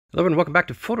Hello and welcome back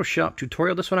to Photoshop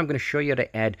tutorial. This one I'm going to show you how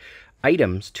to add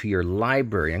items to your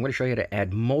library. I'm going to show you how to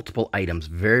add multiple items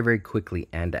very quickly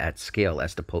and at scale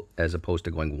as opposed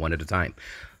to going one at a time.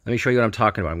 Let me show you what I'm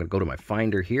talking about. I'm going to go to my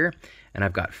Finder here and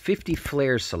I've got 50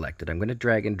 flares selected. I'm going to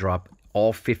drag and drop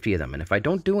all 50 of them. And if I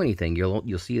don't do anything,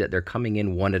 you'll see that they're coming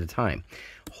in one at a time.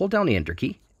 Hold down the Enter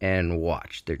key and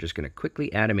watch. They're just going to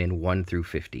quickly add them in 1 through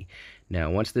 50.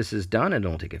 Now once this is done, and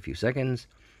it'll take a few seconds,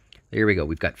 there we go.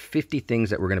 We've got 50 things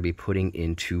that we're going to be putting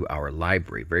into our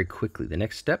library very quickly. The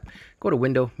next step, go to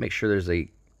Window, make sure there's a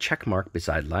check mark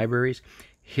beside Libraries.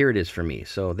 Here it is for me.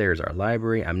 So there's our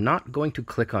library. I'm not going to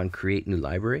click on Create New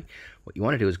Library. What you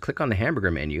want to do is click on the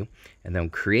hamburger menu and then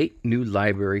Create New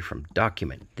Library from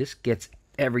Document. This gets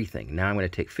everything. Now I'm going to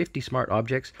take 50 smart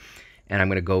objects and I'm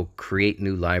going to go Create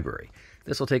New Library.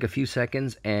 This will take a few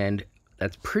seconds and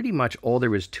that's pretty much all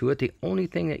there is to it. The only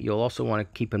thing that you'll also want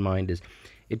to keep in mind is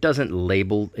it doesn't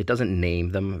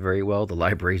name them very well. The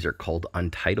libraries are called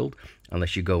untitled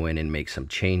unless you go in and make some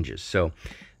changes. So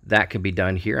that can be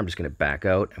done here. I'm just going to back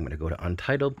out. I'm going to go to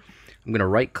untitled. I'm going to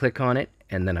right click on it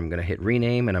and then I'm going to hit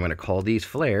rename and I'm going to call these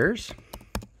flares.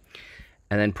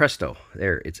 And then presto,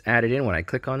 there, it's added in. When I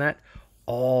click on that,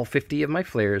 all 50 of my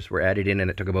flares were added in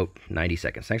and it took about 90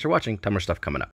 seconds. Thanks for watching. Ton more stuff coming up.